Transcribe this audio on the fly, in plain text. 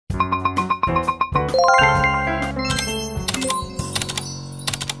Hi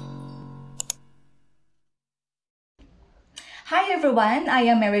everyone, I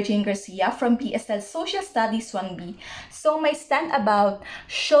am Mary Jane Garcia from PSL Social Studies 1B. So my stand about,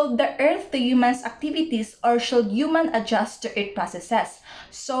 should the Earth to humans activities or should human adjust to Earth processes?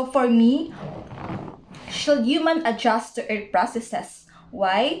 So for me, should human adjust to Earth processes?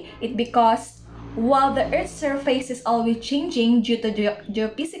 Why? Because while the Earth's surface is always changing due to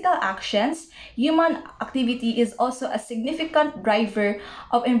geophysical actions, human activity is also a significant driver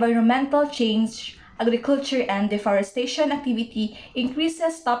of environmental change. Agriculture and deforestation activity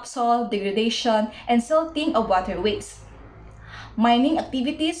increases topsoil degradation and silting of waterways. Mining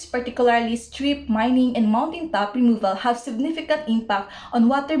activities, particularly strip mining and mountaintop removal, have significant impact on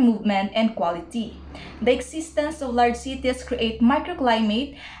water movement and quality. The existence of large cities create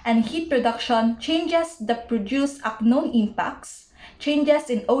microclimate and heat production changes that produce unknown impacts. Changes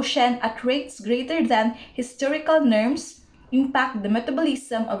in ocean at rates greater than historical norms impact the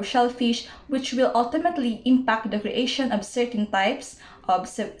metabolism of shellfish, which will ultimately impact the creation of certain types of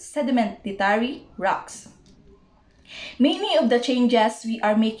sedimentary rocks. Many of the changes we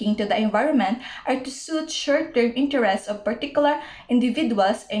are making to the environment are to suit short-term interests of particular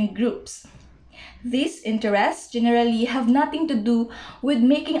individuals and groups. These interests generally have nothing to do with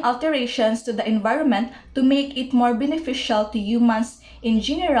making alterations to the environment to make it more beneficial to humans in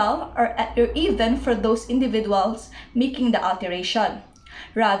general or even for those individuals making the alteration.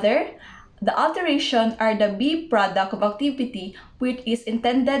 Rather, the alteration are the byproduct of activity which is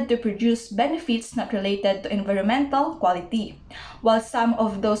intended to produce benefits not related to environmental quality, while some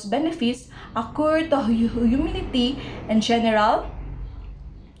of those benefits occur to humanity in general,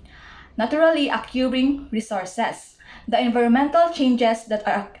 naturally occurring resources. The environmental changes that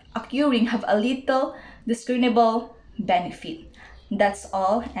are occurring have a little discernible benefit. That's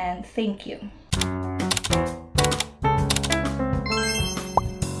all, and thank you.